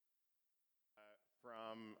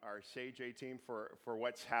our Sage A team for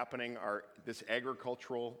what's happening, this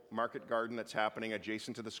agricultural market garden that's happening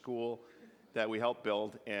adjacent to the school that we helped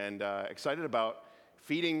build, and excited about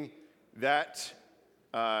feeding that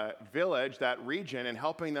village, that region, and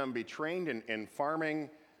helping them be trained in farming,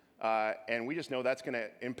 and we just know that's going to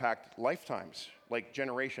impact lifetimes, like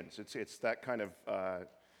generations. It's that kind of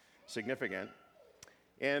significant.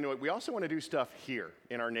 And we also want to do stuff here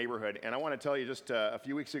in our neighborhood. And I want to tell you, just a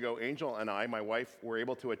few weeks ago, Angel and I, my wife, were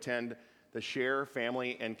able to attend the Share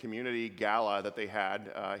Family and Community Gala that they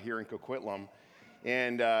had here in Coquitlam.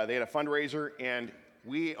 And they had a fundraiser, and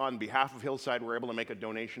we, on behalf of Hillside, were able to make a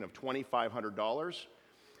donation of $2,500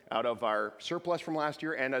 out of our surplus from last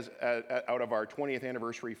year and out of our 20th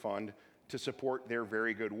anniversary fund to support their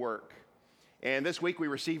very good work. And this week we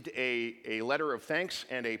received a letter of thanks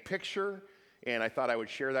and a picture, and I thought I would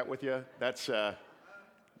share that with you. That's a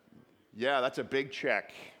big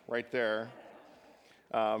check right there.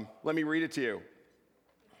 Let me read it to you.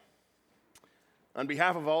 On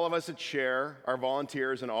behalf of all of us at Share, our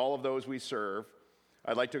volunteers, and all of those we serve,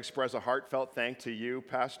 I'd like to express a heartfelt thanks to you,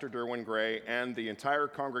 Pastor Durwin Gray, and the entire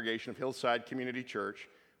congregation of Hillside Community Church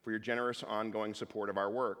for your generous ongoing support of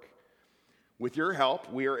our work. With your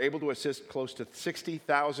help, we are able to assist close to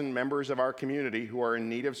 60,000 members of our community who are in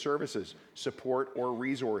need of services, support, or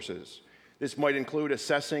resources. This might include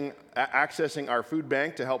accessing our food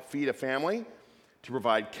bank to help feed a family, to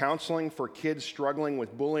provide counseling for kids struggling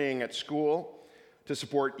with bullying at school, to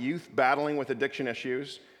support youth battling with addiction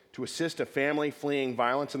issues, to assist a family fleeing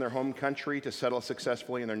violence in their home country to settle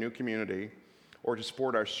successfully in their new community, or to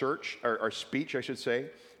support our speech,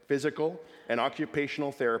 physical and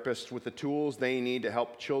occupational therapists with the tools they need to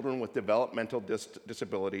help children with developmental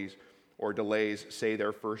disabilities or delays say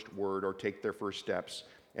their first word or take their first steps,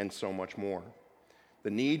 and so much more. The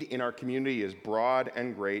need in our community is broad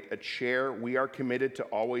and great. At Share, we are committed to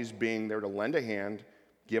always being there to lend a hand,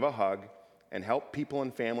 give a hug, and help people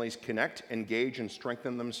and families connect, engage, and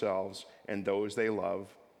strengthen themselves and those they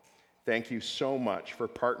love. Thank you so much for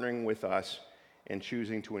partnering with us and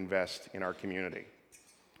choosing to invest in our community.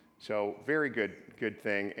 So very good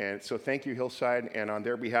thing. And so thank you, Hillside. And on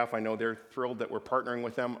their behalf, I know they're thrilled that we're partnering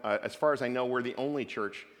with them. As far as I know, we're the only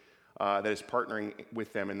church that is partnering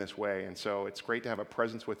with them in this way. And so it's great to have a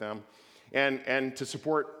presence with them and to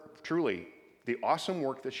support truly the awesome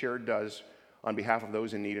work that Share does on behalf of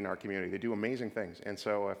those in need in our community. They do amazing things. And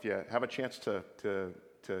so if you have a chance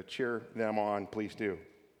to cheer them on, please do.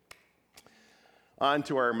 On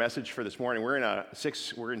to our message for this morning. We're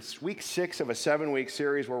in week 6 of a 7-week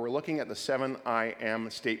series where we're looking at the 7 I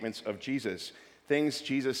am statements of Jesus. Things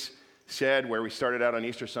Jesus said, where we started out on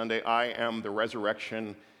Easter Sunday, I am the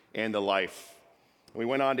resurrection and the life. We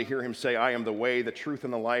went on to hear him say, I am the way, the truth,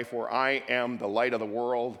 and the life, or I am the light of the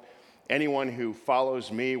world. Anyone who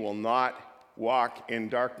follows me will not walk in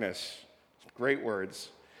darkness. Great words.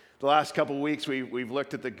 The last couple of weeks, we've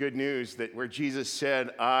looked at the good news that where Jesus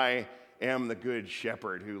said, I am the good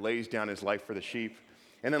shepherd who lays down his life for the sheep.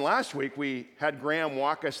 And then last week, we had Graham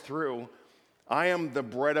walk us through, I am the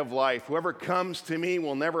bread of life. Whoever comes to me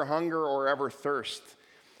will never hunger or ever thirst.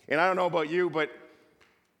 And I don't know about you, but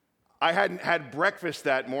I hadn't had breakfast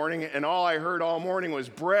that morning, and all I heard all morning was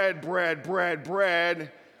bread, bread, bread,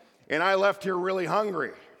 bread, and I left here really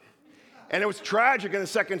hungry. And it was tragic in the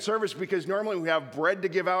second service because normally we have bread to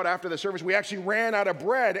give out after the service. We actually ran out of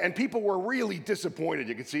bread, and people were really disappointed.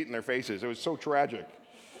 You could see it in their faces. It was so tragic.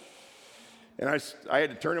 And I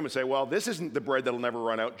had to turn to them and say, well, this isn't the bread that'll never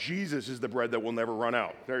run out. Jesus is the bread that will never run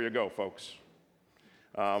out. There you go, folks.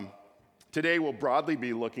 Today we'll broadly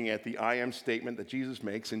be looking at the I am statement that Jesus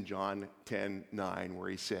makes in John 10:9, where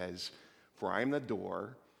he says, for I am the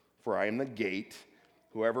door, for I am the gate.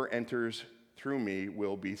 Whoever enters through me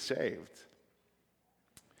will be saved.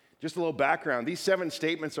 Just a little background. These 7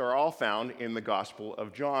 statements are all found in the Gospel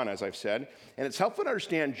of John, as I've said. And it's helpful to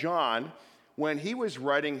understand John, when he was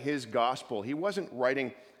writing his gospel, he wasn't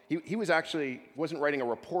writing a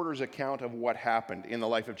reporter's account of what happened in the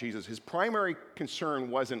life of Jesus. His primary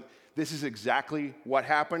concern wasn't, this is exactly what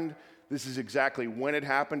happened, this is exactly when it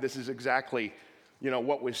happened, this is exactly,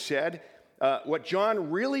 what was said. What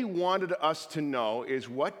John really wanted us to know is,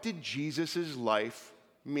 what did Jesus' life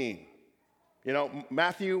mean?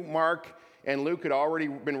 Matthew, Mark, and Luke had already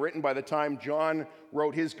been written by the time John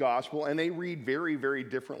wrote his gospel, and they read very, very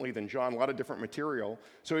differently than John, a lot of different material.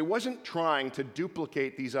 So he wasn't trying to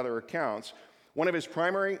duplicate these other accounts. One of his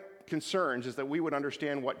primary concerns is that we would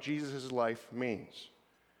understand what Jesus' life means.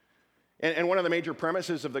 And one of the major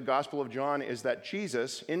premises of the Gospel of John is that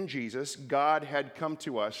in Jesus, God had come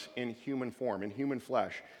to us in human form, in human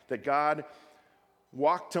flesh. That God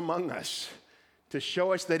walked among us to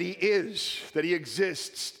show us that he is, that he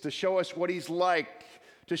exists, to show us what he's like,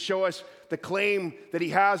 to show us the claim that he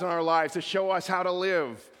has on our lives, to show us how to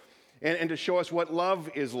live, and to show us what love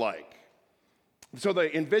is like. So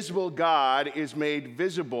the invisible God is made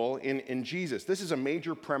visible in Jesus. This is a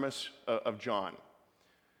major premise of John.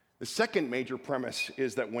 The second major premise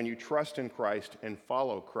is that when you trust in Christ and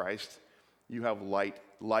follow Christ, you have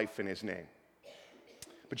life in his name.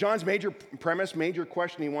 But John's major premise, major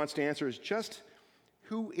question he wants to answer is just,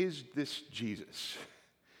 who is this Jesus?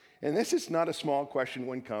 And this is not a small question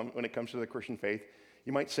when it comes to the Christian faith.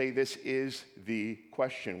 You might say this is the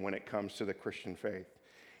question when it comes to the Christian faith.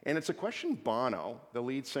 And it's a question Bono, the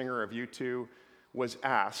lead singer of U2, was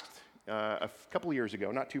asked a couple of years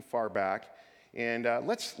ago, not too far back. And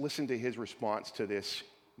let's listen to his response to this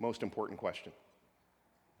most important question.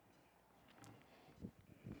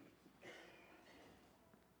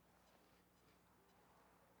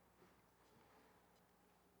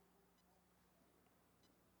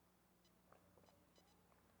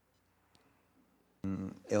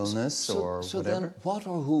 Illness so whatever. Then what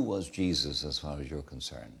or who was Jesus as far as you're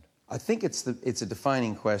concerned? I think it's a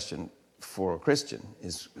defining question for a Christian,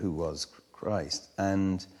 is who was Christ.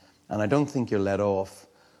 And I don't think you're let off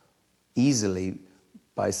easily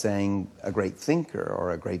by saying a great thinker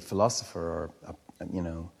or a great philosopher,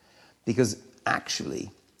 or because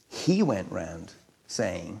actually he went round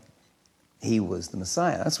saying he was the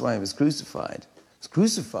Messiah. That's why he was crucified. He was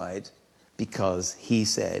crucified because he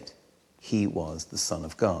said he was the Son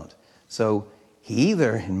of God. So he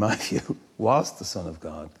either, in my view, was the Son of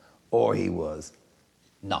God, or he was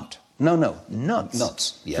not. No, nuts.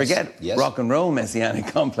 Nuts, yes. Forget rock and roll messianic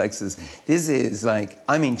complexes. This is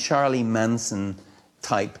Charlie Manson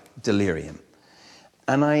type delirium.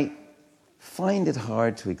 And I find it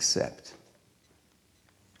hard to accept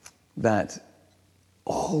that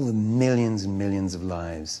all the millions and millions of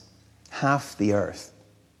lives, half the earth,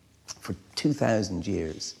 for 2,000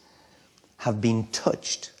 years, have been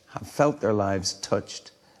touched, have felt their lives touched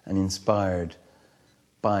and inspired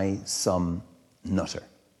by some nutter.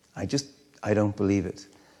 I don't believe it.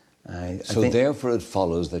 Therefore it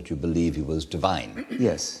follows that you believe he was divine.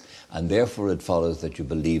 Yes. And therefore it follows that you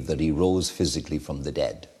believe that he rose physically from the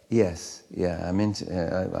dead. Yes, yeah,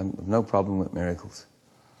 I'm no problem with miracles.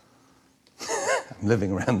 I'm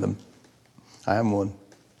living around them. I am one.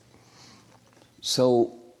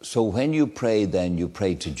 So when you pray then, you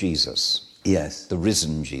pray to Jesus. Yes. The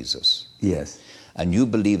risen Jesus. Yes. And you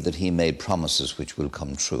believe that he made promises which will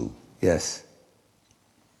come true. Yes.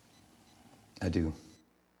 I do.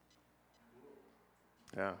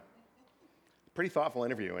 Yeah. Pretty thoughtful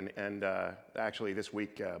interview. And actually this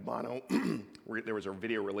week, Bono, there was a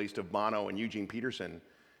video released of Bono and Eugene Peterson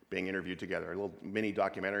being interviewed together. A little mini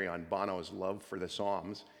documentary on Bono's love for the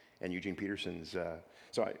Psalms and Eugene Peterson's.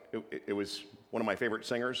 It was one of my favorite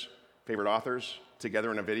singers, favorite authors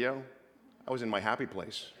together in a video. I was in my happy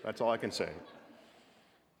place. That's all I can say.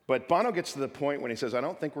 But Bono gets to the point when he says, I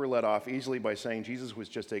don't think we're let off easily by saying Jesus was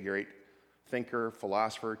just a great thinker,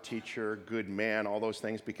 philosopher, teacher, good man, all those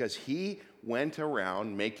things, because he went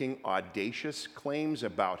around making audacious claims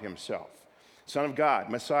about himself. Son of God,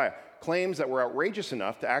 Messiah, claims that were outrageous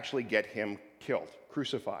enough to actually get him killed,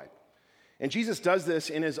 crucified. And Jesus does this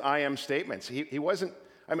in his I am statements. He wasn't,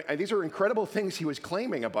 these are incredible things he was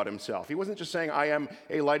claiming about himself. He wasn't just saying, I am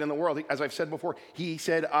a light in the world. As I've said before, he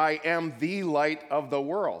said, I am the light of the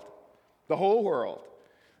world, the whole world.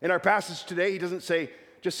 In our passage today, he doesn't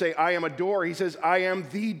just say, I am a door. He says, I am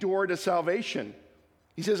the door to salvation.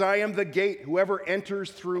 He says, I am the gate. Whoever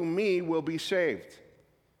enters through me will be saved.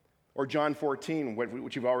 Or John 14,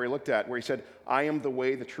 which you've already looked at, where he said, I am the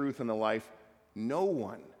way, the truth, and the life. No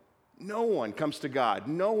one comes to God.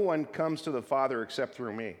 No one comes to the Father except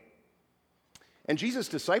through me. And Jesus'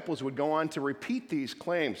 disciples would go on to repeat these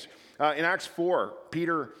claims. In Acts 4,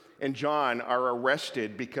 Peter and John are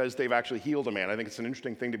arrested because they've actually healed a man. I think it's an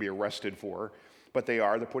interesting thing to be arrested for, but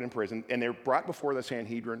they're put in prison, and they're brought before the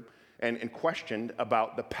Sanhedrin and questioned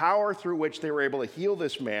about the power through which they were able to heal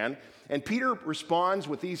this man. And Peter responds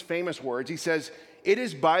with these famous words. He says, it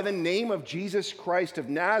is by the name of Jesus Christ of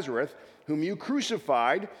Nazareth, whom you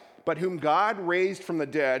crucified, but whom God raised from the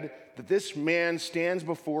dead, that this man stands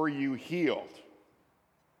before you healed.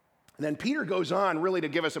 And then Peter goes on really to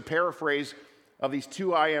give us a paraphrase of these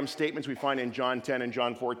two I am statements we find in John 10 and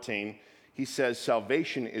John 14. He says,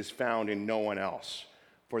 salvation is found in no one else,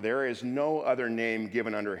 for there is no other name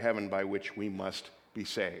given under heaven by which we must be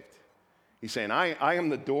saved. He's saying, I am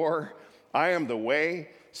the door, I am the way.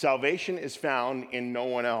 Salvation is found in no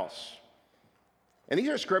one else. And these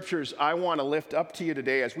are scriptures I want to lift up to you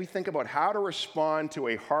today as we think about how to respond to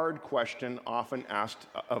a hard question often asked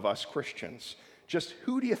of us Christians. Just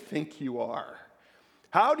who do you think you are?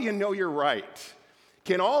 How do you know you're right?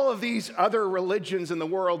 Can all of these other religions in the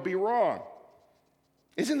world be wrong?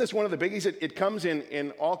 Isn't this one of the biggies? It comes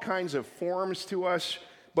in all kinds of forms to us,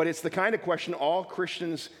 but it's the kind of question all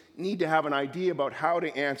Christians need to have an idea about how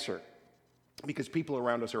to answer, because people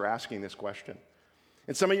around us are asking this question.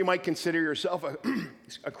 And some of you might consider yourself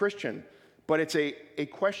a Christian, but it's a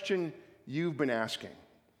question you've been asking.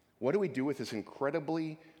 What do we do with this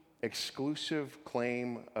incredibly exclusive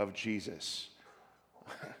claim of Jesus?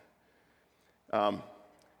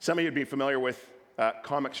 Some of you would be familiar with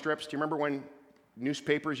comic strips. Do you remember when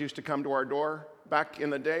newspapers used to come to our door back in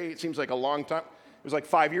the day? It seems like a long time. It was like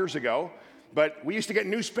 5 years ago. But we used to get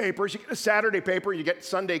newspapers. You get a Saturday paper, you get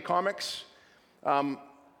Sunday comics.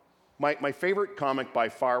 My favorite comic by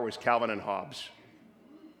far was Calvin and Hobbes.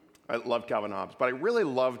 I loved Calvin and Hobbes, but I really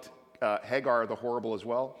loved Hagar the Horrible as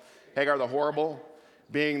well. Hagar the Horrible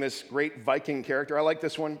being this great Viking character. I like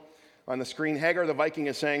this one on the screen. Hagar the Viking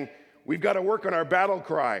is saying, "We've got to work on our battle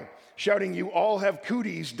cry. Shouting, 'You all have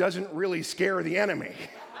cooties,' doesn't really scare the enemy."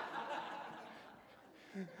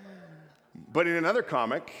 But in another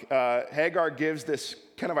comic, Hagar gives this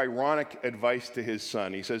kind of ironic advice to his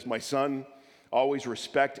son. He says, "My son, always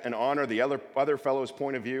respect and honor the other fellow's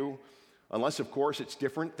point of view, unless, of course, it's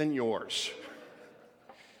different than yours."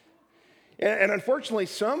 And unfortunately,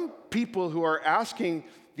 some people who are asking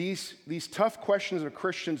these tough questions of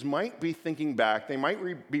Christians might be thinking back. They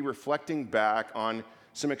might be reflecting back on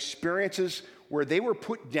some experiences where they were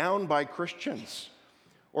put down by Christians,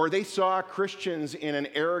 or they saw Christians in an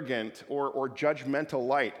arrogant or judgmental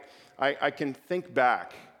light. I can think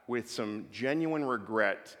back with some genuine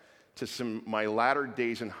regret to my latter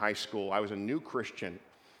days in high school. I was a new Christian,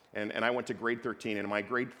 and I went to grade 13. And in my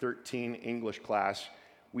grade 13 English class,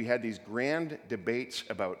 we had these grand debates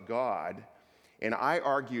about God, and I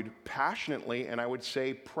argued passionately, and I would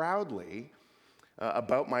say proudly,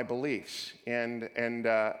 about my beliefs. And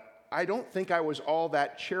I don't think I was all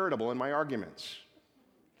that charitable in my arguments.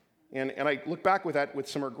 And I look back with that with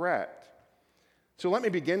some regret. So let me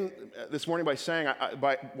begin this morning by saying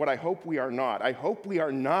by what I hope we are not. I hope we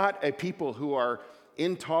are not a people who are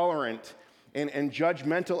intolerant and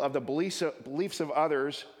judgmental of the beliefs of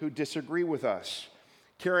others who disagree with us,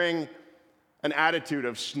 carrying an attitude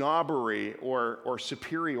of snobbery or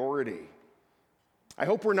superiority. I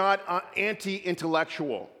hope we're not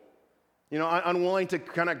anti-intellectual, unwilling to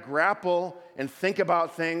kind of grapple and think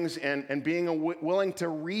about things and being willing to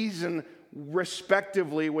reason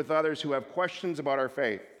respectively with others who have questions about our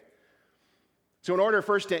faith. So in order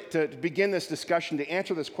first to begin this discussion, to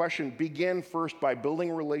answer this question, begin first by building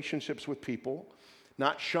relationships with people,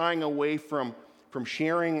 not shying away from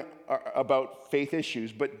sharing about faith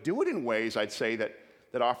issues, but do it in ways, I'd say,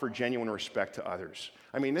 that offer genuine respect to others.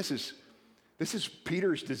 I mean, this is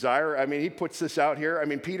Peter's desire. I mean, he puts this out here. I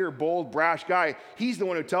mean, Peter, bold, brash guy, he's the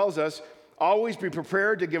one who tells us, "Always be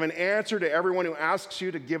prepared to give an answer to everyone who asks you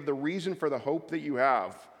to give the reason for the hope that you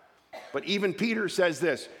have." But even Peter says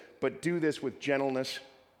this, "But do this with gentleness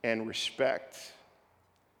and respect."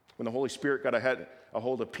 When the Holy Spirit got a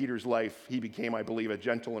hold of Peter's life, he became, I believe, a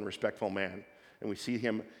gentle and respectful man. And we see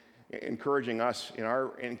him encouraging us in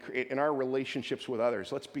our relationships with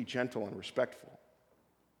others. Let's be gentle and respectful.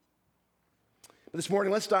 But this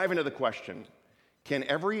morning, let's dive into the question, can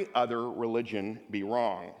every other religion be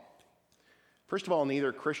wrong? First of all,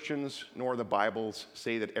 neither Christians nor the Bibles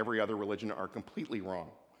say that every other religion are completely wrong.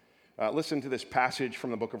 Listen to this passage from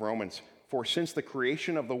the book of Romans. "For since the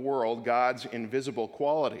creation of the world, God's invisible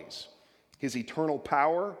qualities, his eternal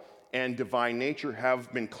power and divine nature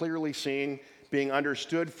have been clearly seen, being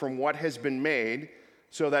understood from what has been made,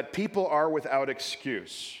 so that people are without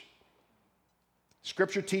excuse."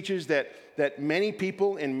 Scripture teaches that many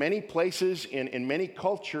people in many places, in many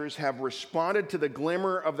cultures, have responded to the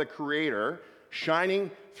glimmer of the Creator shining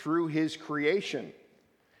through his creation.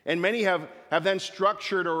 And many have then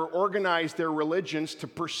structured or organized their religions to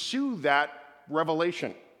pursue that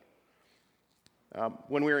revelation.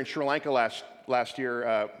 When we were in Sri Lanka last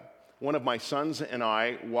year, one of my sons and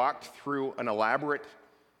I walked through an elaborate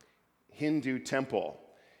Hindu temple.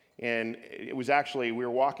 And it was actually, we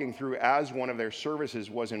were walking through as one of their services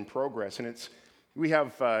was in progress. And we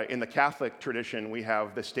have, in the Catholic tradition, we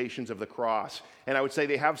have the Stations of the Cross. And I would say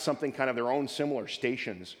they have something kind of their own similar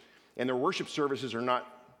stations. And their worship services are not,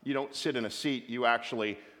 you don't sit in a seat, you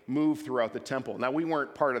actually move throughout the temple. Now, we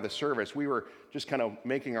weren't part of the service. We were just kind of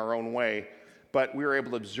making our own way. But we were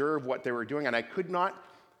able to observe what they were doing. And I could not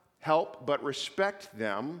help but respect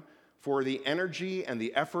them for the energy and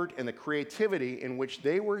the effort and the creativity in which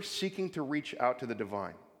they were seeking to reach out to the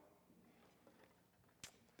divine.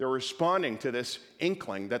 They're responding to this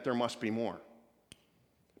inkling that there must be more.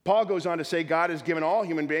 Paul goes on to say God has given all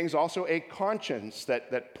human beings also a conscience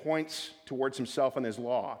that points towards himself and his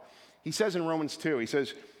law. He says in Romans 2, he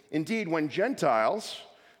says, indeed, when Gentiles,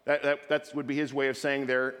 that would be his way of saying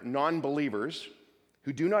they're non-believers,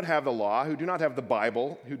 who do not have the law, who do not have the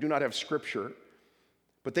Bible, who do not have Scripture,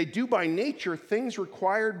 but they do by nature things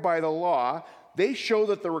required by the law, they show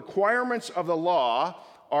that the requirements of the law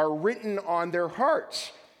are written on their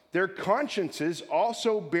hearts, their consciences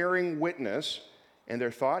also bearing witness, and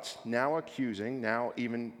their thoughts now accusing, now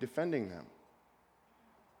even defending them.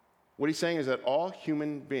 What he's saying is that all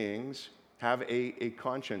human beings have a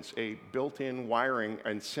conscience, a built-in wiring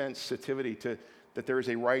and sensitivity to that there is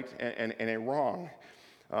a right and a wrong.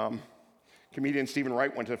 Comedian Stephen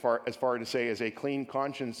Wright went as far to say, as a clean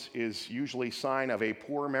conscience is usually sign of a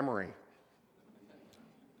poor memory.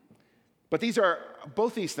 But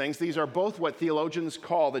both these things are both what theologians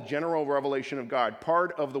call the general revelation of God,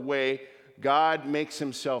 part of the way God makes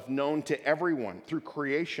himself known to everyone through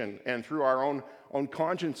creation and through our own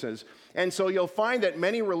consciences. And so you'll find that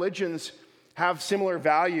many religions have similar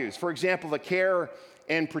values. For example, the care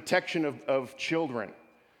and protection of children,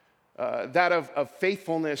 that of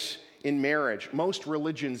faithfulness in marriage. Most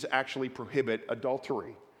religions actually prohibit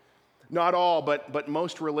adultery. Not all, but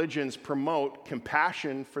most religions promote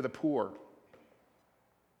compassion for the poor.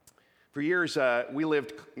 For years, we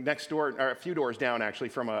lived next door, or a few doors down actually,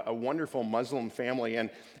 from a wonderful Muslim family, and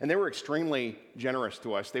they were extremely generous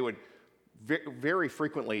to us. They would very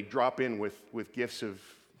frequently drop in with gifts of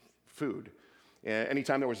food.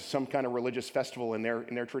 Anytime there was some kind of religious festival in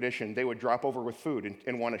their tradition, they would drop over with food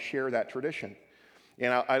and want to share that tradition.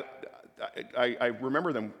 And I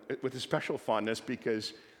remember them with a special fondness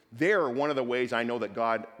because they're one of the ways I know that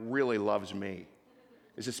God really loves me,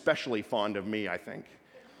 is especially fond of me, I think.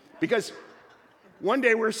 Because one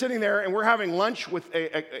day we're sitting there and we're having lunch with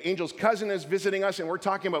Angel's cousin is visiting us, and we're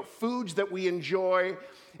talking about foods that we enjoy.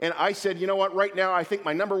 And I said, you know what, right now I think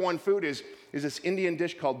my number one food is this Indian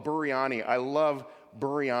dish called biryani. I love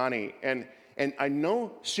biryani. And I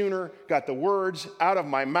no sooner got the words out of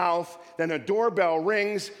my mouth than the doorbell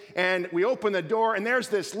rings, and we open the door, and there's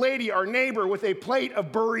this lady, our neighbor, with a plate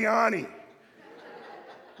of biryani,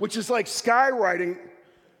 which is like skywriting.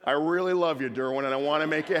 I really love you, Durwin, and I want to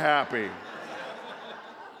make you happy.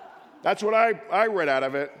 That's what I read out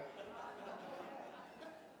of it.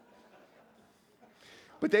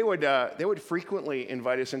 But they would frequently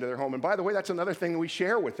invite us into their home. And by the way, that's another thing we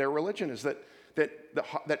share with their religion is that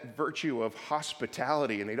virtue of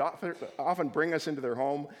hospitality. And they'd often bring us into their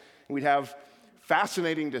home. And we'd have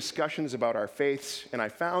fascinating discussions about our faiths. And I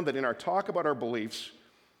found that in our talk about our beliefs,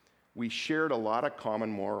 we shared a lot of common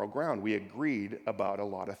moral ground. We agreed about a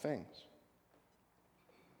lot of things.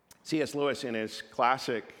 C.S. Lewis, in his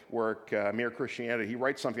classic work, Mere Christianity, he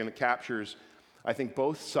writes something that captures, I think,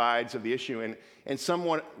 both sides of the issue and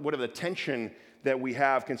somewhat of the tension that we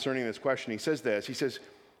have concerning this question. He says this, he says,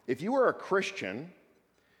 if you are a Christian,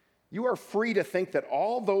 you are free to think that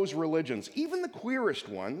all those religions, even the queerest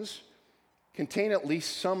ones, contain at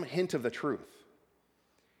least some hint of the truth.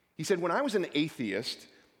 He said, when I was an atheist,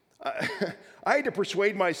 I had to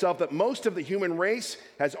persuade myself that most of the human race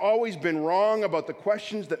has always been wrong about the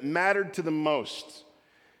questions that mattered to the most.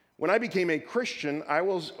 When I became a Christian, I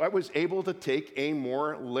was able to take a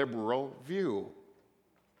more liberal view.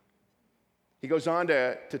 He goes on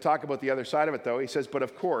to talk about the other side of it, though. He says, but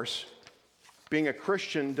of course, being a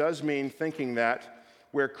Christian does mean thinking that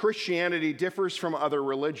where Christianity differs from other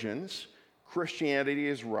religions, Christianity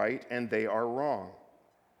is right and they are wrong.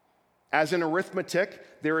 As in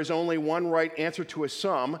arithmetic, there is only one right answer to a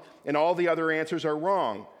sum, and all the other answers are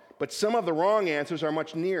wrong. But some of the wrong answers are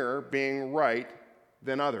much nearer being right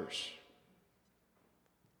than others.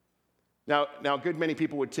 Now, a good many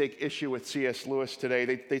people would take issue with C.S. Lewis today.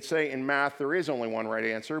 They'd say in math there is only one right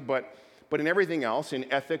answer, but in everything else,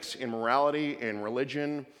 in ethics, in morality, in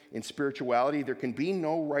religion, in spirituality, there can be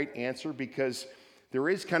no right answer because there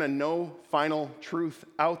is kind of no final truth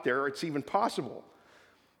out there. It's even possible.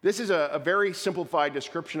 This is a very simplified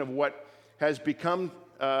description of what has become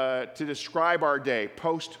to describe our day,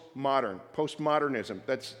 postmodernism.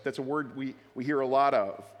 That's a word we hear a lot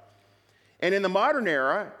of. And in the modern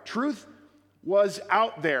era, truth was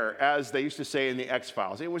out there, as they used to say in the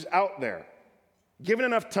X-Files. It was out there. Given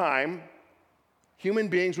enough time, human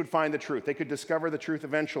beings would find the truth. They could discover the truth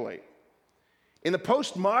eventually. In the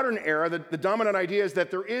postmodern era, the dominant idea is that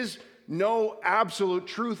there is no absolute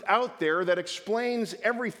truth out there that explains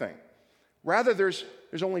everything. Rather, there's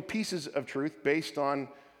there's only pieces of truth based on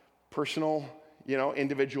personal,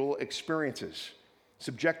 individual experiences,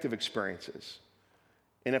 subjective experiences.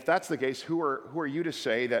 And if that's the case, who are you to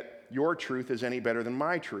say that your truth is any better than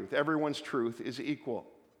my truth? Everyone's truth is equal.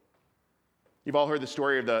 You've all heard the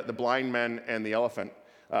story of the blind man and the elephant.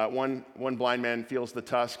 One blind man feels the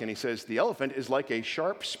tusk and he says, the elephant is like a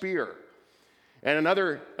sharp spear. And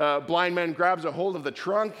another blind man grabs a hold of the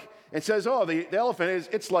trunk and says, oh, the elephant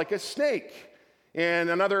it's like a snake. And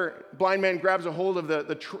another blind man grabs a hold of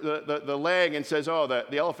the leg and says, oh,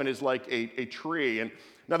 the elephant is like a tree. And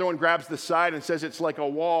another one grabs the side and says it's like a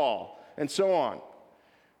wall, and so on.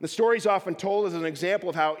 The story is often told as an example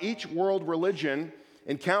of how each world religion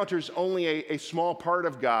encounters only a small part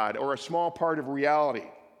of God or a small part of reality.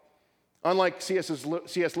 Unlike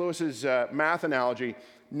C.S. Lewis's math analogy,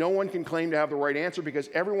 no one can claim to have the right answer because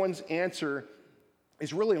everyone's answer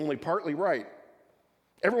is really only partly right.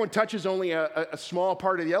 Everyone touches only a small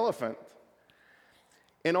part of the elephant.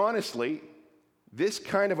 And honestly, this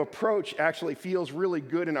kind of approach actually feels really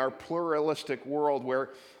good in our pluralistic world where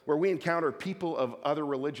we encounter people of other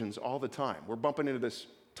religions all the time. We're bumping into this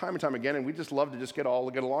time and time again, and we just love to just get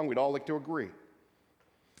along. We'd all like to agree.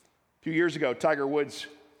 A few years ago, Tiger Woods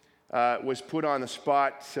was put on the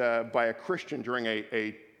spot by a Christian during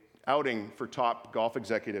a outing for top golf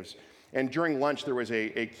executives. And during lunch, there was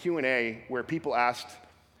a Q&A where people asked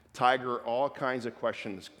Tiger all kinds of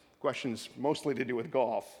questions mostly to do with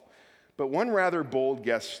golf. But one rather bold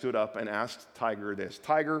guest stood up and asked Tiger this: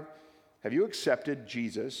 Tiger, have you accepted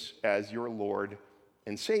Jesus as your Lord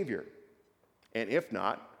and Savior? And if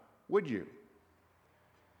not, would you?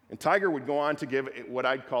 And Tiger would go on to give what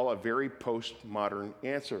I'd call a very postmodern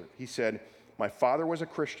answer. He said, my father was a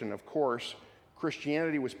Christian, of course.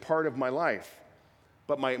 Christianity was part of my life.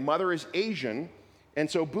 But my mother is Asian, and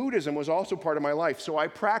so Buddhism was also part of my life. So I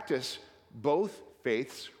practice both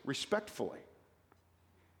faiths respectfully.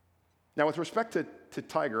 Now, with respect to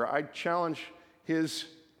Tiger, I challenge his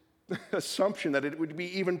assumption that it would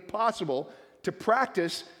be even possible to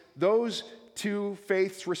practice those two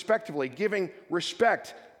faiths respectively, giving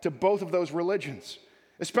respect to both of those religions,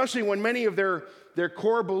 especially when many of their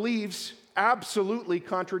core beliefs absolutely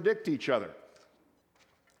contradict each other.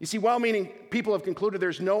 You see, well-meaning people have concluded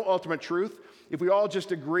there's no ultimate truth. If we all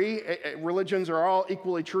just agree religions are all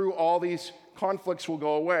equally true, all these conflicts will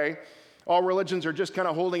go away. All religions are just kind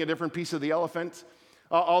of holding a different piece of the elephant.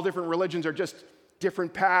 All different religions are just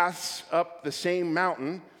different paths up the same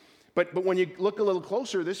mountain. But when you look a little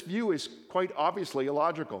closer, this view is quite obviously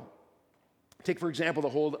illogical. Take, for example, the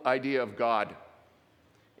whole idea of God.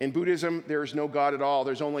 In Buddhism, there is no God at all.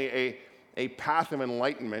 There's only a path of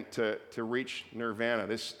enlightenment to reach nirvana,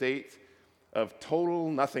 this state of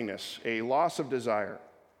total nothingness, a loss of desire.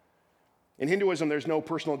 In Hinduism, there's no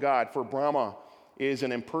personal God, for Brahma is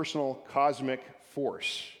an impersonal cosmic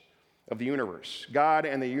force of the universe. God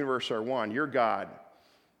and the universe are one. You're God.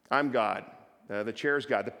 I'm God. The chair's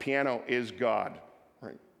God. The piano is God.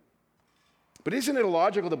 Right? But isn't it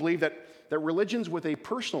illogical to believe that religions with a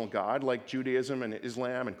personal God, like Judaism and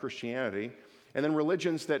Islam and Christianity, and then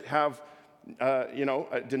religions that have,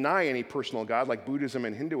 deny any personal God, like Buddhism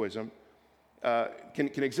and Hinduism,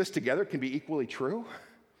 can exist together, can be equally true?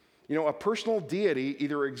 A personal deity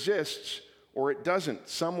either exists or it doesn't.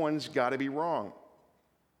 Someone's got to be wrong.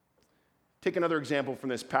 Take another example from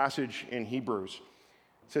this passage in Hebrews.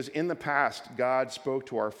 It says, in the past, God spoke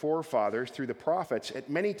to our forefathers through the prophets at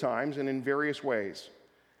many times and in various ways.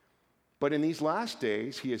 But in these last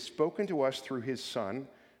days, he has spoken to us through his Son,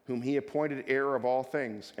 whom he appointed heir of all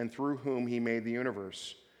things, and through whom he made the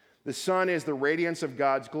universe. The Son is the radiance of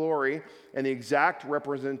God's glory and the exact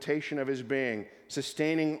representation of his being,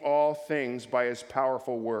 sustaining all things by his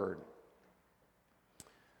powerful word.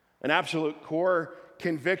 An absolute core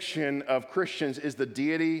conviction of Christians is the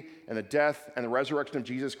deity and the death and the resurrection of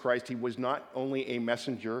Jesus Christ. He was not only a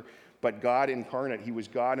messenger, but God incarnate. He was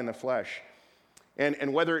God in the flesh.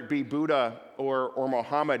 And whether it be Buddha or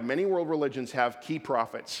Muhammad, many world religions have key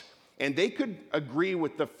prophets. And they could agree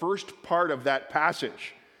with the first part of that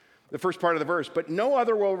passage, the first part of the verse. But no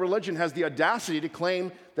other world religion has the audacity to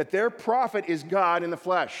claim that their prophet is God in the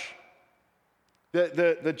flesh.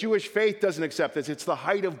 The Jewish faith doesn't accept this. It's the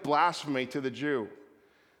height of blasphemy to the Jew.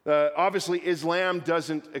 Obviously, Islam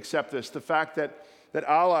doesn't accept this. The fact that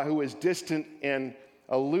Allah, who is distant and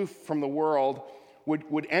aloof from the world,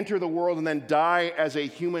 would enter the world and then die as a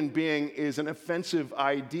human being is an offensive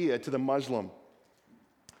idea to the Muslim.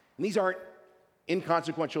 And these aren't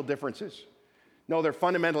inconsequential differences. No, they're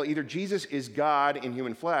fundamental. Either Jesus is God in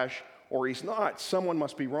human flesh or he's not. Someone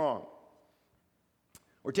must be wrong.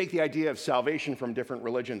 Or take the idea of salvation from different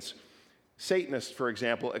religions. Satanists, for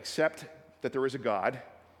example, accept that there is a God,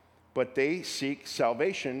 but they seek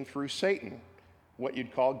salvation through Satan, what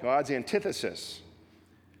you'd call God's antithesis.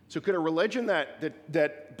 So could a religion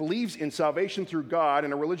that believes in salvation through God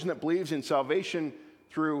and a religion that believes in salvation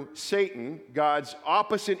through Satan, God's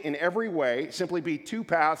opposite in every way, simply be two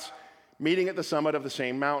paths meeting at the summit of the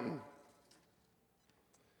same mountain?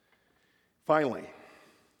 Finally,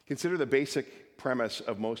 consider the basic premise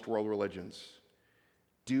of most world religions.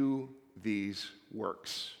 Do these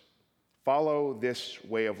works. Follow this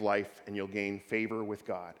way of life and you'll gain favor with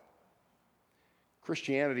God.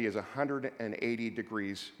 Christianity is 180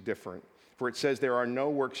 degrees different, for it says there are no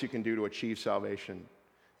works you can do to achieve salvation.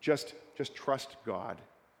 Just trust God.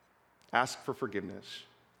 Ask for forgiveness,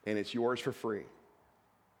 and it's yours for free.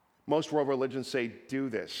 Most world religions say, do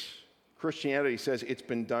this. Christianity says it's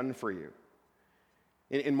been done for you.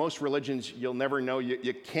 In most religions, you'll never know,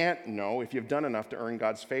 you can't know if you've done enough to earn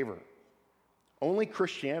God's favor. Only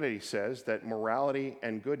Christianity says that morality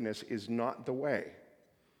and goodness is not the way.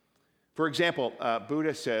 For example,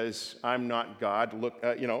 Buddha says, I'm not God,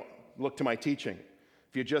 look to my teaching.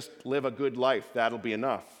 If you just live a good life, that'll be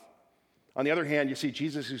enough. On the other hand, you see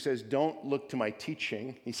Jesus who says, don't look to my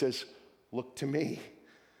teaching. He says, look to me.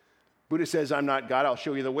 Buddha says, I'm not God, I'll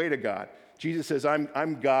show you the way to God. Jesus says,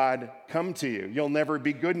 I'm God, come to you. You'll never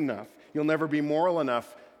be good enough. You'll never be moral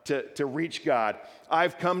enough to reach God.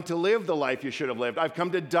 I've come to live the life you should have lived. I've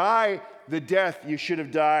come to die the death you should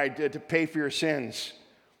have died to pay for your sins.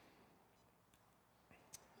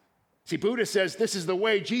 See, Buddha says, this is the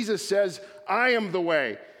way. Jesus says, I am the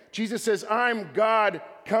way. Jesus says, I'm God,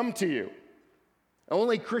 come to you.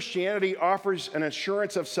 Only Christianity offers an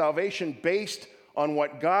assurance of salvation based on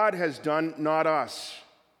what God has done, not us.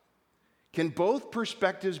 Can both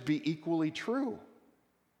perspectives be equally true?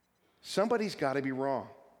 Somebody's got to be wrong.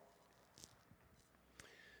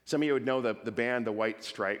 Some of you would know the band The White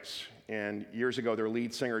Stripes, and years ago their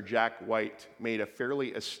lead singer Jack White made a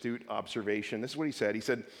fairly astute observation. This is what he said. He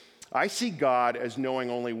said, I see God as knowing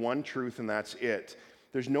only one truth, and that's it.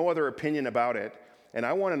 There's no other opinion about it, and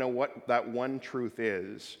I want to know what that one truth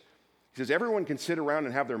is. He says, everyone can sit around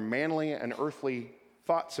and have their manly and earthly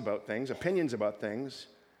thoughts about things, opinions about things,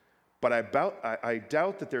 but I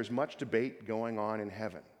doubt that there's much debate going on in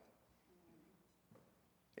heaven.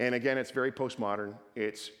 And again, it's very postmodern.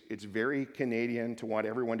 It's very Canadian to want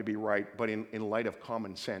everyone to be right, but in light of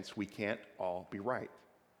common sense, we can't all be right.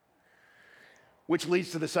 Which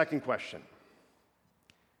leads to the second question.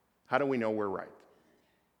 How do we know we're right?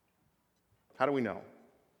 How do we know?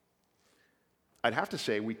 I'd have to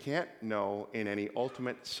say we can't know in any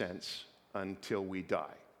ultimate sense until we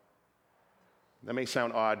die. That may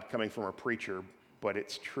sound odd coming from a preacher, but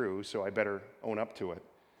it's true, so I better own up to it.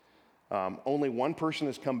 Only one person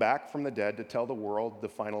has come back from the dead to tell the world the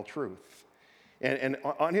final truth. And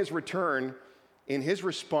on his return, in his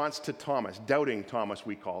response to Thomas, doubting Thomas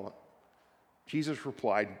we call him, Jesus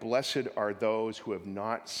replied, blessed are those who have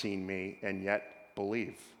not seen me and yet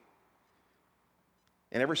believe.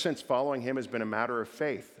 And ever since, following him has been a matter of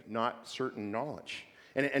faith, not certain knowledge.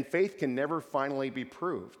 And faith can never finally be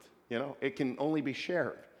proved. It can only be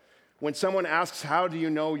shared. When someone asks, how do you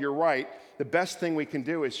know you're right? The best thing we can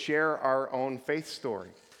do is share our own faith story.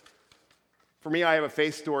 For me, I have a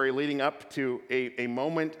faith story leading up to a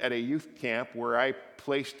moment at a youth camp where I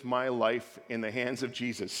placed my life in the hands of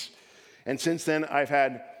Jesus. And since then, I've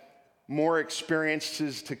had more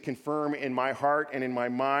experiences to confirm in my heart and in my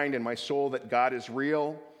mind and my soul that God is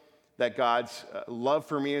real, that God's love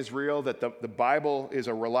for me is real, that the Bible is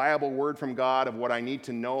a reliable word from God of what I need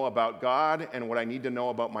to know about God and what I need to know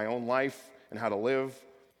about my own life and how to live.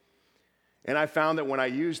 And I found that when I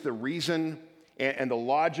use the reason and the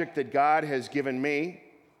logic that God has given me,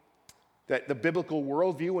 that the biblical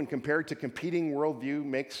worldview, when compared to competing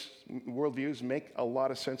worldviews, make a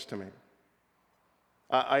lot of sense to me.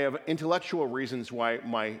 I have intellectual reasons why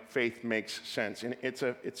my faith makes sense. And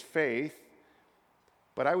it's faith,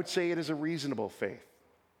 but I would say it is a reasonable faith.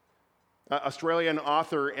 Australian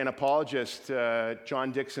author and apologist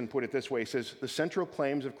John Dixon put it this way. He says, the central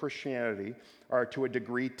claims of Christianity are to a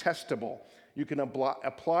degree testable. You can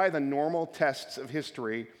apply the normal tests of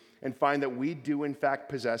history and find that we do in fact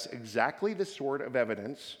possess exactly the sort of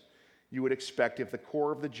evidence you would expect if the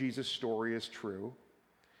core of the Jesus story is true,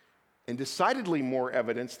 and decidedly more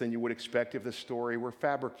evidence than you would expect if the story were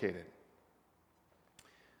fabricated.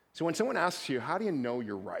 So when someone asks you, how do you know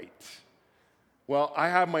you're right? Well, I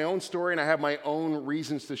have my own story and I have my own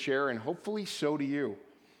reasons to share, and hopefully so do you.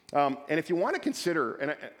 And if you want to consider,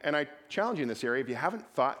 and I challenge you in this area, if you haven't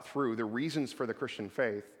thought through the reasons for the Christian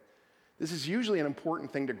faith, this is usually an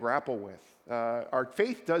important thing to grapple with. Our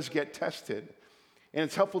faith does get tested, and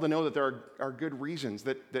it's helpful to know that there are good reasons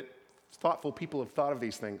that thoughtful people have thought of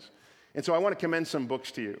these things. And so I want to commend some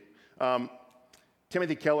books to you.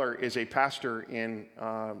 Timothy Keller is a pastor in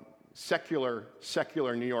secular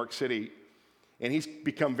New York City, and he's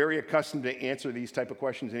become very accustomed to answer these type of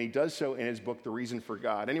questions, and he does so in his book, The Reason for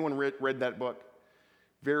God. Anyone read that book?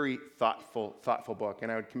 Very thoughtful book,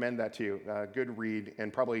 and I would commend that to you. Good read,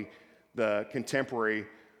 and probably the contemporary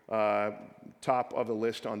top of the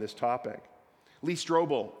list on this topic. Lee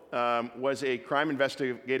Strobel was a crime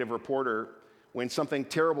investigative reporter when something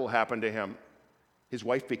terrible happened to him. His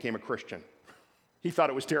wife became a Christian. He thought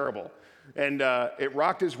it was terrible, and it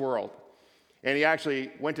rocked his world. And he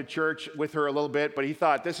actually went to church with her a little bit, but he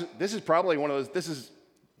thought this is probably one of those, this is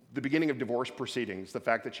the beginning of divorce proceedings, the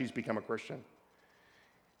fact that she's become a Christian.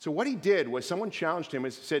 So what he did was someone challenged him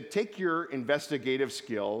and said, take your investigative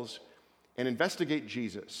skills and investigate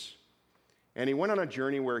Jesus. And he went on a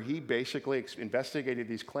journey where he basically investigated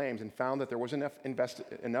these claims and found that there was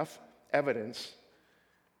enough evidence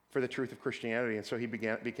for the truth of Christianity. And so he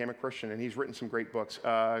became a Christian, and he's written some great books.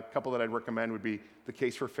 A couple that I'd recommend would be The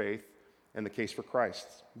Case for Faith and The Case for Christ,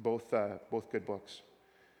 both good books.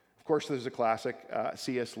 Of course, there's a classic,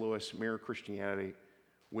 C.S. Lewis, Mere Christianity,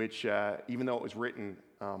 which, even though it was written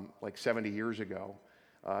like 70 years ago,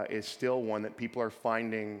 is still one that people are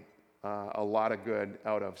finding a lot of good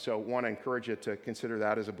out of. So I want to encourage you to consider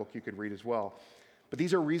that as a book you could read as well. But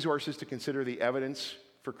these are resources to consider the evidence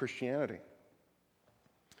for Christianity.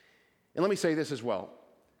 And let me say this as well.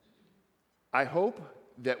 I hope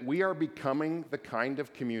that we are becoming the kind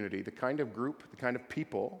of community, the kind of group, the kind of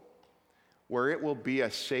people where it will be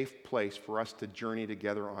a safe place for us to journey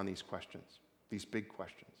together on these questions, these big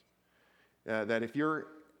questions. That if you're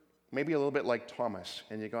maybe a little bit like Thomas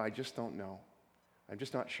and you go, I just don't know, I'm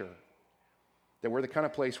just not sure, that we're the kind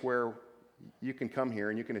of place where you can come here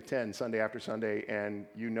and you can attend Sunday after Sunday and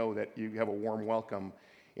you know that you have a warm welcome,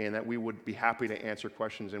 and that we would be happy to answer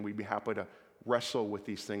questions, and we'd be happy to wrestle with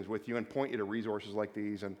these things with you and point you to resources like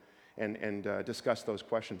these and discuss those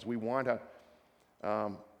questions. We want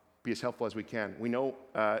to be as helpful as we can. We know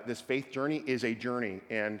this faith journey is a journey,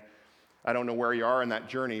 and I don't know where you are in that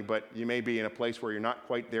journey, but you may be in a place where you're not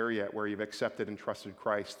quite there yet, where you've accepted and trusted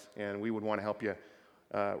Christ, and we would want to help you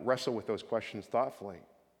wrestle with those questions thoughtfully.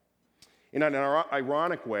 In an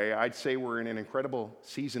ironic way, I'd say we're in an incredible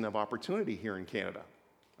season of opportunity here in Canada.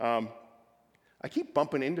 I keep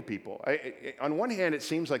bumping into people. On one hand, it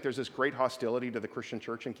seems like there's this great hostility to the Christian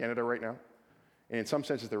church in Canada right now, and in some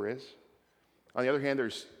senses there is. On the other hand,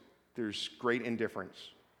 there's great indifference.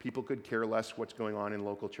 People could care less what's going on in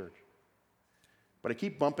local church. But I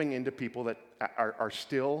keep bumping into people that are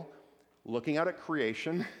still looking out at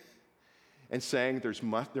creation and saying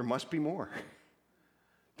there must be more.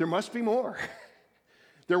 There must be more.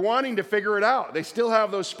 They're wanting to figure it out. They still have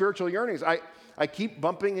those spiritual yearnings. I keep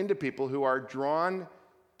bumping into people who are drawn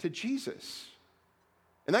to Jesus.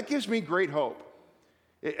 And that gives me great hope.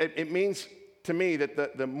 It means to me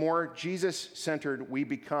that the more Jesus-centered we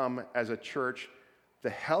become as a church, the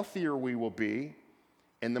healthier we will be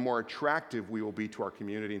and the more attractive we will be to our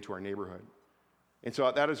community and to our neighborhood. And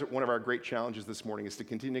so that is one of our great challenges this morning, is to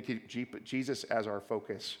continue to keep Jesus as our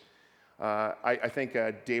focus. I think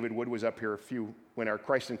David Wood was up here when our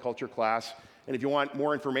Christ and Culture class. And if you want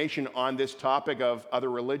more information on this topic of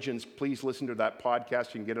other religions, please listen to that podcast.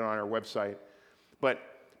 You can get it on our website. But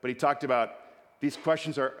he talked about these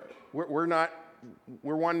questions we're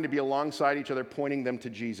wanting to be alongside each other, pointing them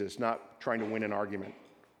to Jesus, not trying to win an argument.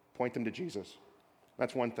 Point them to Jesus.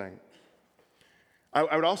 That's one thing.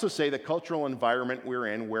 I would also say the cultural environment we're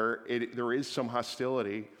in, where there is some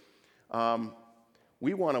hostility,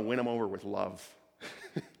 we want to win them over with love.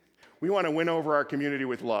 We want to win over our community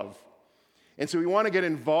with love. And so we want to get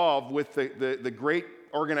involved with the great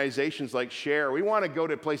organizations like SHARE. We want to go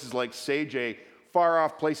to places like SAGE, far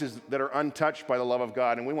off places that are untouched by the love of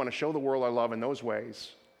God, and we want to show the world our love in those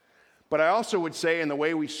ways. But I also would say in the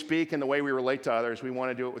way we speak and the way we relate to others, we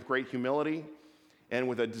want to do it with great humility and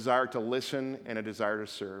with a desire to listen and a desire to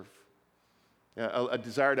serve. A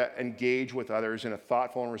desire to engage with others in a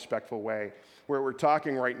thoughtful and respectful way. Where we're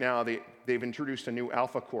talking right now, they've introduced a new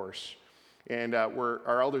Alpha course, and where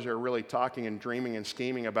our elders are really talking and dreaming and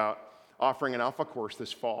scheming about offering an Alpha course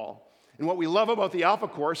this fall. And what we love about the Alpha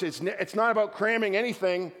course is it's not about cramming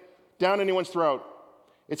anything down anyone's throat.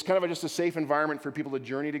 It's kind of just a safe environment for people to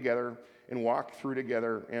journey together and walk through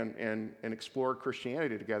together and explore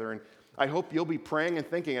Christianity together. And I hope you'll be praying and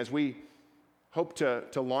thinking as we hope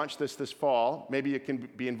to launch this fall. Maybe you can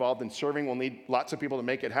be involved in serving. We'll need lots of people to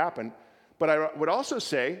make it happen. But I would also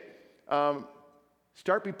say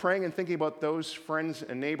Start be praying and thinking about those friends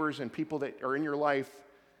and neighbors and people that are in your life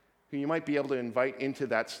who you might be able to invite into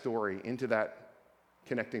that story, into that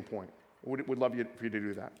connecting point. Would love for you to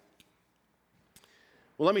do that.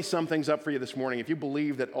 Well, let me sum things up for you this morning. If you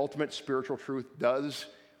believe that ultimate spiritual truth does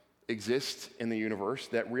exist in the universe,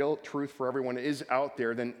 that real truth for everyone is out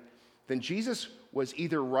there, then Jesus was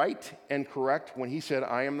either right and correct when he said,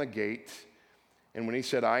 I am the gate, and when he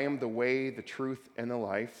said, I am the way, the truth, and the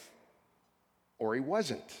life, or he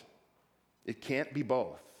wasn't. It can't be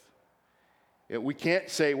both. We can't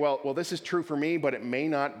say, well, this is true for me, but it may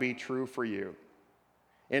not be true for you.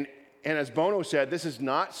 And as Bono said, this is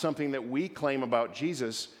not something that we claim about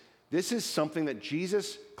Jesus. This is something that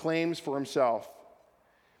Jesus claims for himself.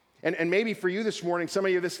 And maybe for you this morning, some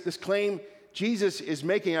of you, this claim, Jesus is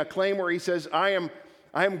making a claim where he says, I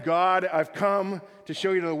am God. I've come to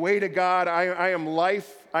show you the way to God. I am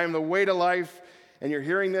life. I am the way to life. And you're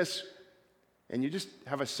hearing this, and you just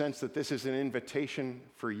have a sense that this is an invitation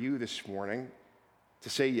for you this morning to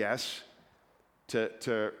say yes,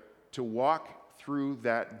 to walk through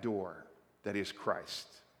that door that is Christ,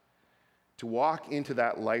 to walk into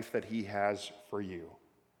that life that he has for you.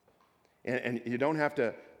 And you don't have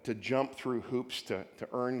to jump through hoops to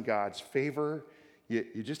earn God's favor.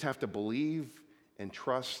 You just have to believe and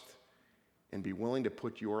trust and be willing to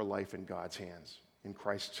put your life in God's hands, in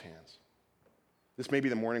Christ's hands. This may be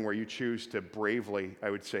the morning where you choose to bravely, I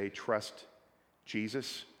would say, trust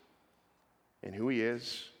Jesus and who he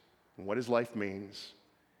is and what his life means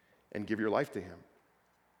and give your life to him.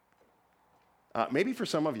 Maybe for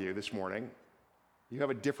some of you this morning, you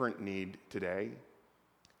have a different need today,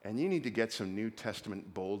 and you need to get some New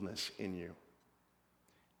Testament boldness in you.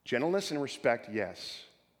 Gentleness and respect, yes,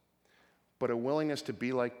 but a willingness to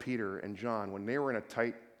be like Peter and John. When they were in a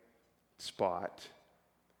tight spot,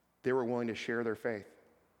 they were willing to share their faith.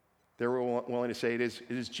 They were willing to say, it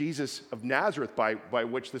is Jesus of Nazareth by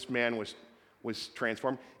which this man was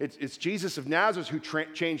transformed. It's Jesus of Nazareth who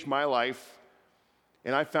changed my life,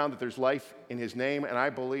 and I found that there's life in his name, and I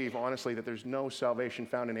believe, honestly, that there's no salvation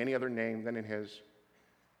found in any other name than in his.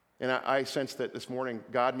 And I sense that this morning,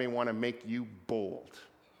 God may want to make you bold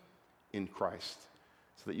in Christ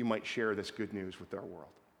so that you might share this good news with our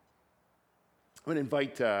world. I'm going to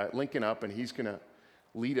invite Lincoln up, and he's going to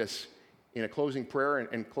lead us in a closing prayer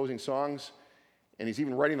and closing songs, and he's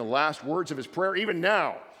even writing the last words of his prayer even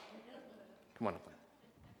now. Come on up.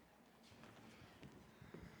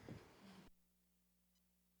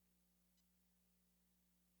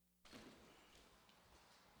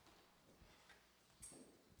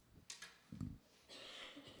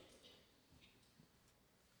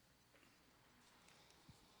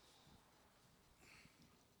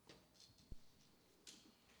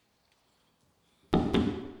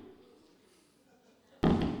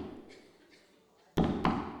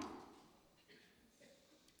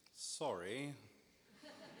 Sorry.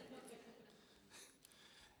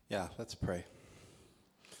 Yeah, let's pray.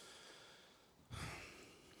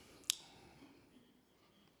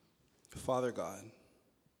 Father God,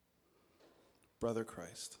 Brother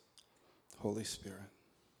Christ, Holy Spirit,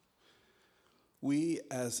 we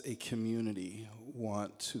as a community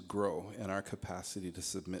want to grow in our capacity to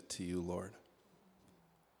submit to you, Lord.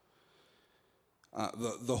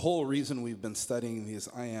 The whole reason we've been studying these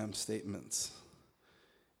I am statements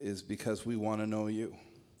is because we want to know you.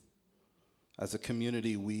 As a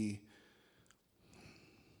community, we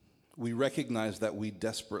recognize that we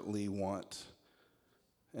desperately want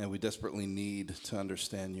and we desperately need to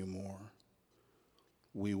understand you more.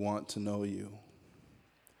 We want to know you,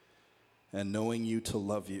 and knowing you to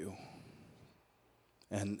love you,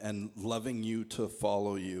 and loving you to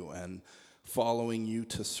follow you, and following you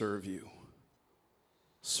to serve you,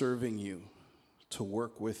 serving you to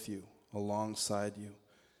work with you, alongside you,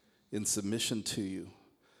 in submission to you,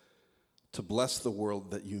 to bless the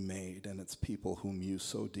world that you made and its people whom you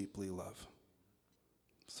so deeply love.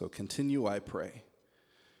 So continue, I pray.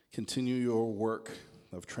 Continue your work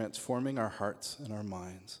of transforming our hearts and our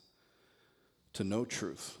minds to know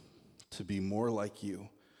truth, to be more like you,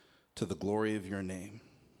 to the glory of your name,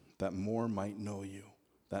 that more might know you,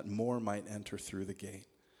 that more might enter through the gate,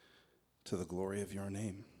 to the glory of your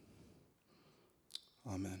name.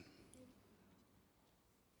 Amen.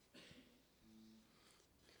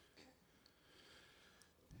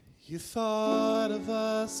 You thought of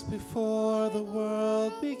us before the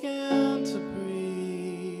world began to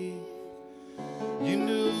breathe. You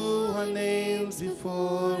knew our names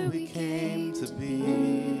before we came to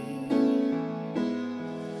be.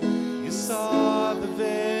 You saw the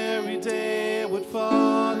very day would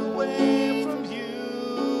fall away from you.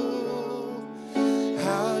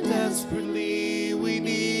 How desperate desperately we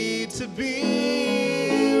need to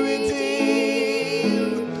be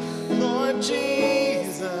redeemed. Lord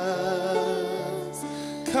Jesus,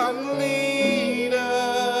 come lead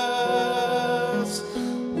us.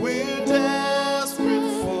 We're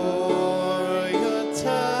desperate for your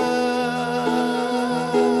touch.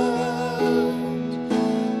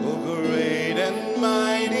 Oh, great and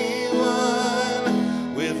mighty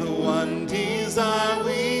one, with one desire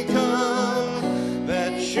we come,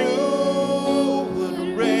 that you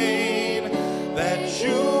would reign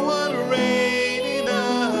in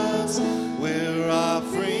us. We're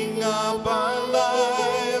offering up our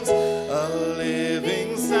lives, a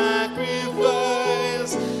living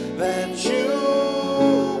sacrifice, that you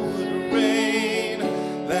would reign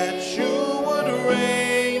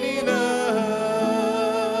in us.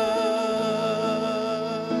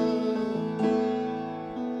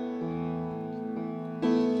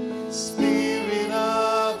 Spirit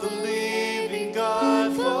of the living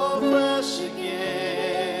God, fall fresh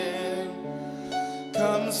again.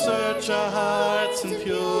 Come search our hearts and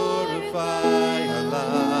purify our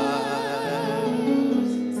lives.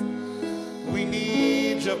 We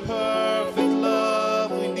need your perfect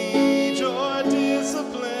love. We need your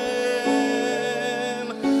discipline.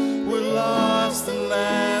 We're lost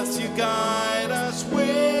unless you guide us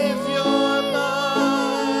with your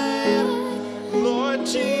light. Lord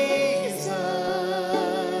Jesus,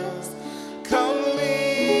 come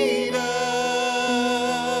lead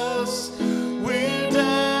us. We're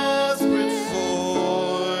desperate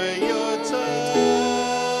for your touch.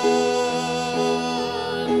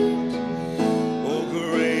 Oh,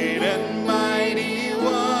 great and mighty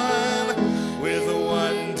one, with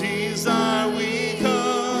one desire we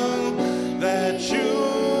come, that you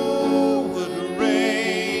would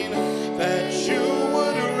reign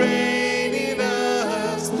in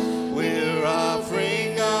us. We're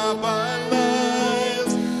offering up our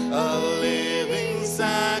lives, a living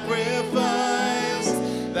sacrifice,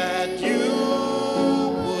 that you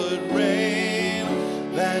would reign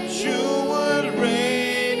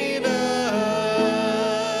in us.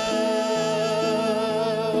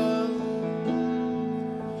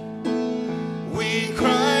 We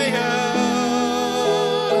cry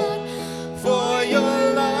out for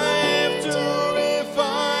your life to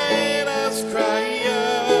refine us. Cry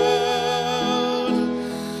out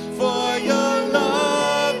for your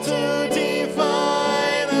love to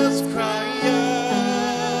define us. Cry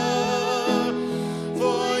out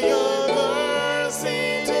for your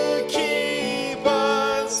mercy to keep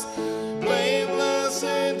us blameless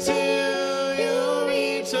until you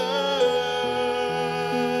return.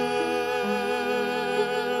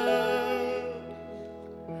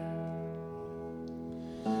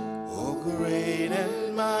 Oh, great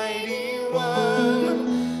and mighty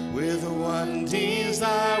one, with one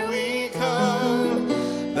desire we come,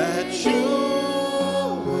 that you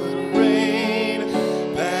would reign in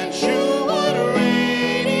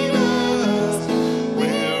us.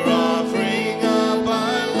 We're offering up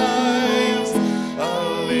our lives,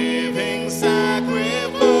 a living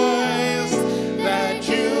sacrifice, that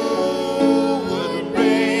you would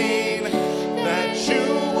reign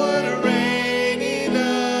in us.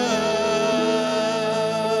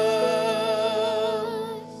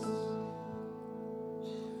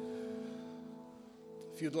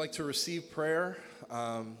 If you'd like to receive prayer,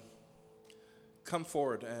 come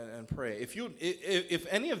forward and pray. If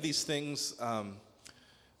any of these things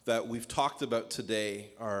that we've talked about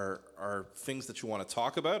today are things that you want to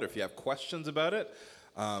talk about, or if you have questions about it,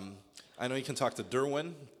 I know you can talk to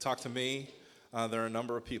Durwin, talk to me. There are a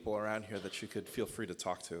number of people around here that you could feel free to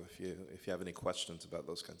talk to if you have any questions about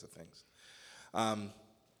those kinds of things. And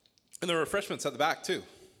there are refreshments at the back too,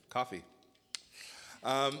 coffee.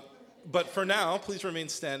 But for now, please remain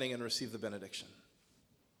standing and receive the benediction.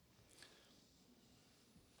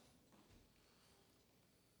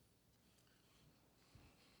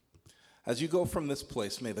 As you go from this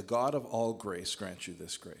place, may the God of all grace grant you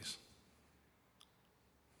this grace,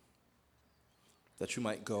 that you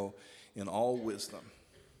might go in all wisdom,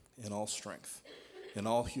 in all strength, in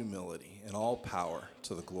all humility, in all power,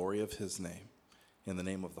 to the glory of his name, in the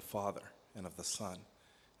name of the Father, and of the Son,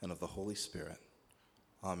 and of the Holy Spirit.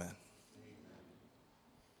 Amen.